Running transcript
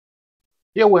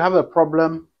Here we have a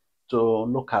problem to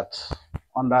look at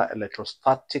under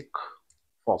electrostatic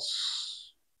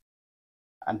force.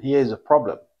 And here is a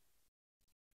problem.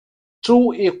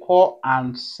 Two equal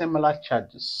and similar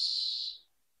charges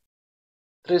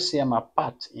 3 cm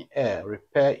apart in air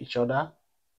repel each other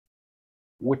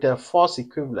with a force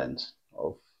equivalent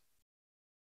of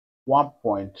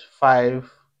 1.5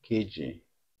 kg.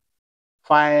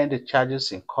 Find the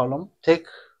charges in column. Take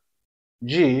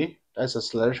g, that's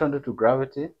acceleration due to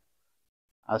gravity,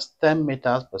 as 10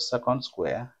 meters per second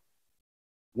square,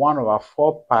 1 over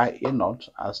 4 pi e naught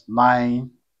as 9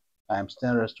 times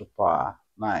 10 raised to power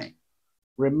 9.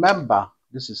 Remember,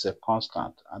 this is a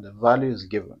constant and the value is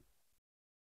given.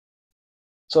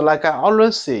 So like I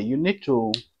always say, you need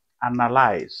to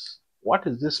analyze what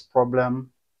is this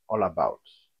problem all about.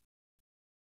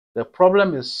 The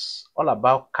problem is all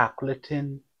about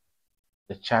calculating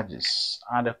the charges.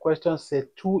 And the question says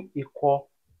two equal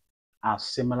and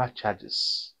similar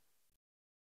charges.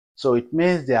 So it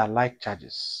means they are like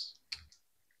charges.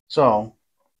 So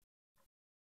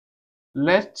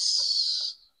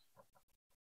let's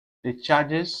the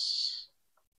charges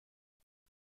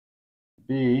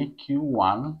be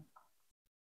Q1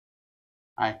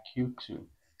 and Q2.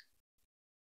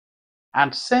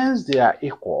 And since they are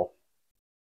equal,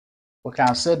 we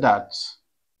can say that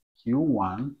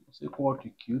Q1 is equal to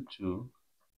Q2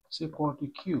 is equal to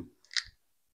Q.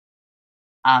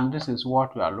 And this is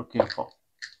what we are looking for.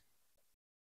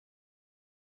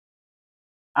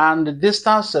 And the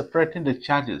distance separating the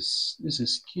charges, this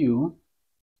is Q,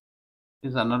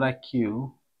 this is another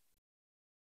Q,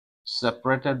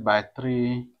 separated by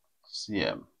 3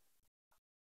 cm.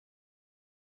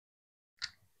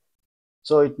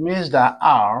 So it means that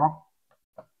R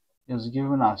is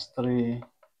given as 3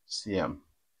 cm.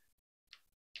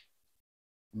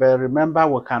 But remember,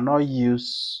 we cannot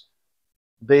use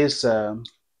this 3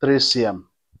 cm.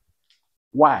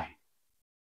 Why?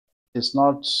 It's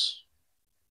not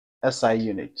SI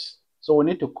unit. So we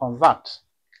need to convert.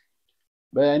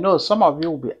 But I know some of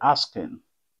you will be asking,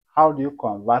 how do you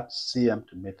convert cm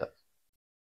to meters?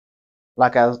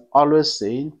 Like I always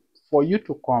say, for you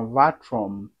to convert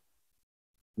from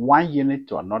one unit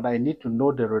to another, you need to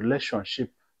know the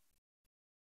relationship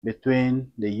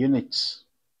between the units.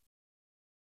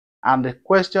 And the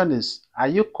question is, are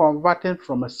you converting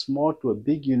from a small to a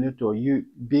big unit or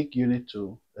big unit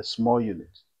to a small unit?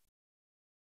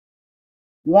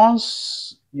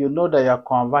 Once you know that you're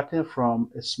converting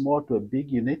from a small to a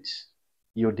big unit,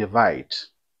 you divide.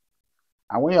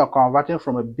 And when you're converting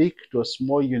from a big to a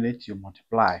small unit, you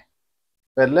multiply.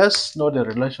 But let's know the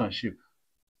relationship.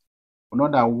 We know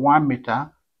that 1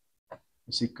 meter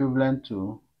is equivalent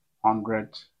to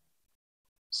 100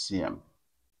 cm.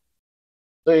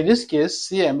 So in this case,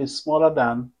 cm is smaller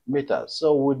than meter,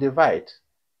 so we divide.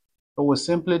 So we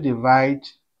simply divide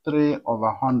 3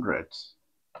 over 100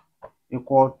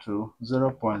 equal to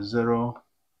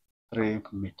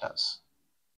 0.03 meters.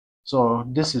 So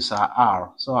this is our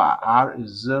R. So our R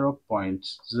is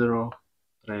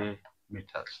 0.03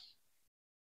 meters.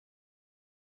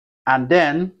 And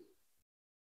then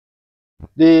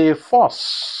the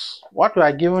force, what we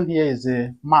are given here is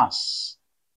a mass.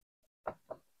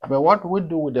 But what do we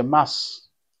do with the mass?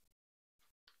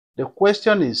 The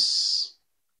question is,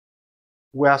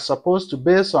 we are supposed to,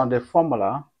 based on the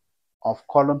formula of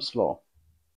Coulomb's law,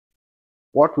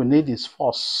 what we need is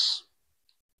force.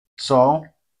 So,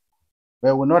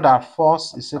 but we know that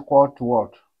force is equal to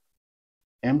what?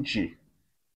 Mg.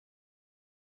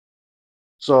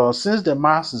 So since the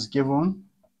mass is given,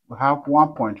 we have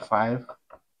 1.5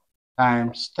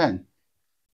 times 10.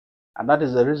 And that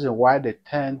is the reason why the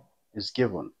 10 is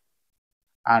given.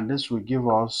 And this will give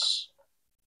us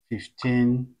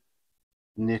 15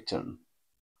 Newton.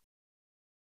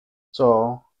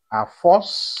 So our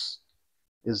force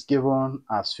is given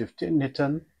as 15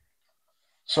 Newton.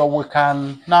 So we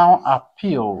can now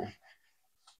appeal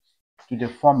to the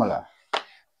formula.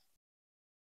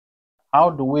 How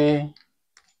do we,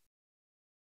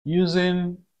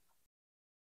 using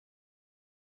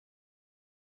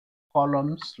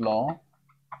Coulomb's law,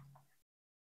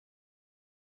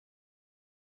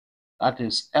 that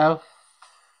is F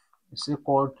is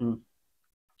equal to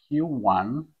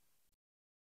Q1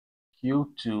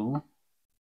 Q2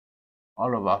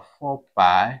 all over 4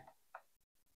 pi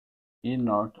E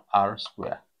naught R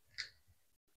square.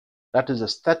 That is a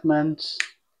statement,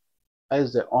 that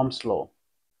is the Ohm's law.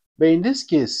 But in this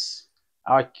case,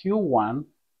 our Q1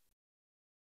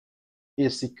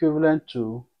 is equivalent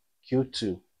to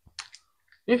Q2.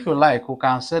 If you like, we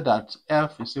can say that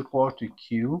F is equal to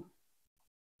Q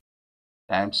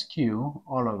times Q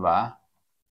all over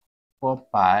 4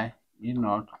 pi E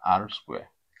naught R square,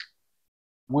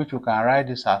 which we can write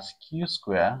this as Q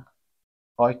square,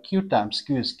 or Q times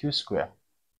Q is Q square,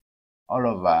 all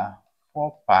over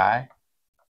 4 pi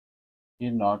E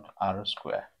naught R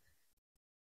square.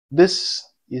 This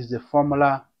is the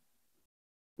formula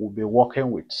we'll be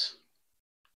working with.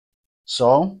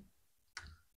 So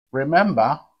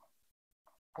remember,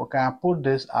 we can put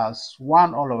this as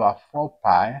 1 all over 4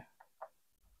 pi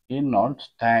E naught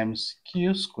times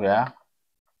Q square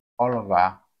all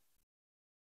over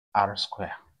R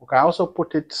square. We can also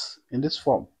put it in this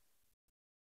form.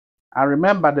 And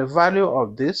remember, the value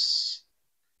of this,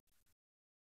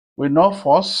 we know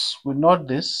first, we know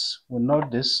this,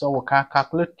 so we can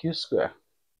calculate Q square.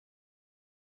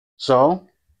 So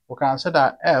we can say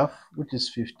that F, which is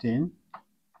 15,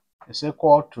 is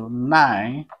equal to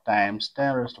 9 times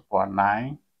 10 raised to the power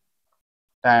 9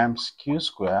 times Q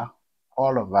square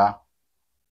all over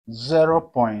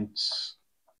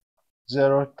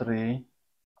 0.03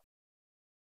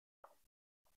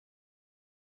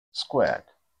 squared.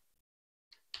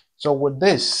 So with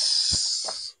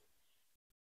this,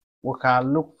 we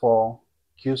can look for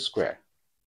Q square.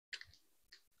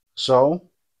 So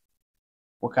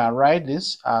we can write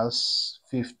this as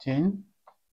 15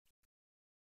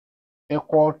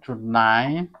 equal to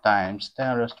 9 times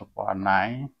 10 raised to the power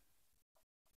 9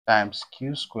 times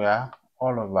Q square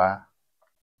all over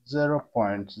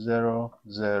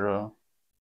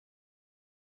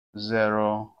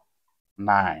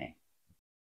 0.0009.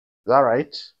 Is that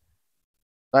right?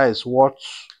 That is what,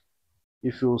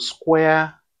 if you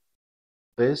square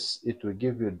this, it will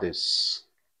give you this.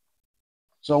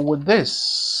 So with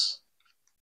this,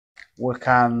 we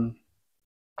can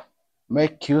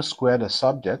make Q square the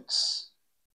subjects.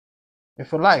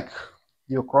 If you like,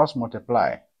 you cross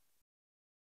multiply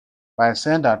by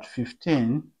saying that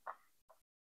 15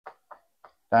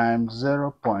 times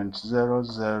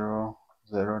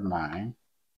 0.0009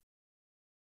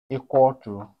 equal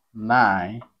to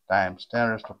 9 times 10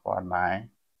 raised to the power 9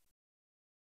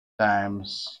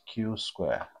 times Q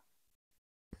square.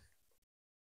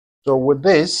 So with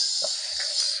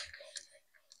this,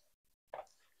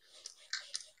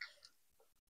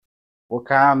 we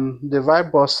can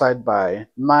divide both sides by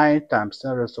 9 times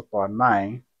 10 raised to the power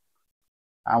 9,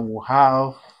 and we'll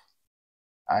have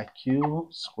a Q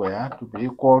square to be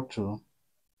equal to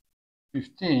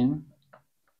 15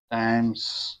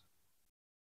 times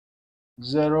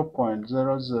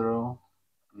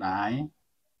 0.009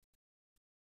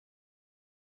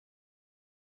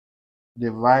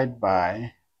 divided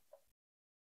by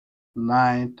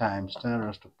 9 times 10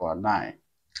 raised to the power 9.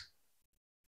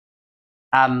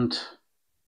 And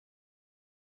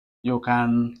you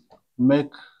can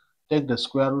take the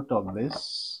square root of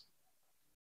this.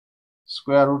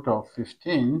 Square root of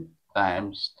 15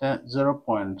 times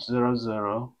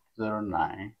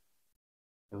 0.0009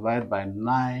 divided by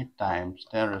 9 times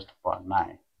 10 raised to the power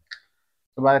 9.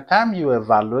 So by the time you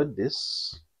evaluate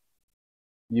this,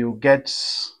 you get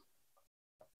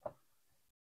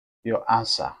your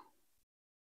answer.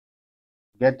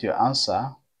 Get your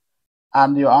answer,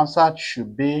 and your answer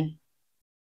should be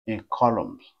in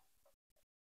columns.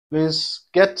 Please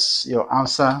get your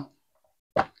answer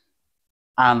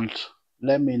and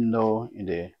let me know in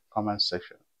the comment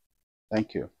section.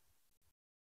 Thank you.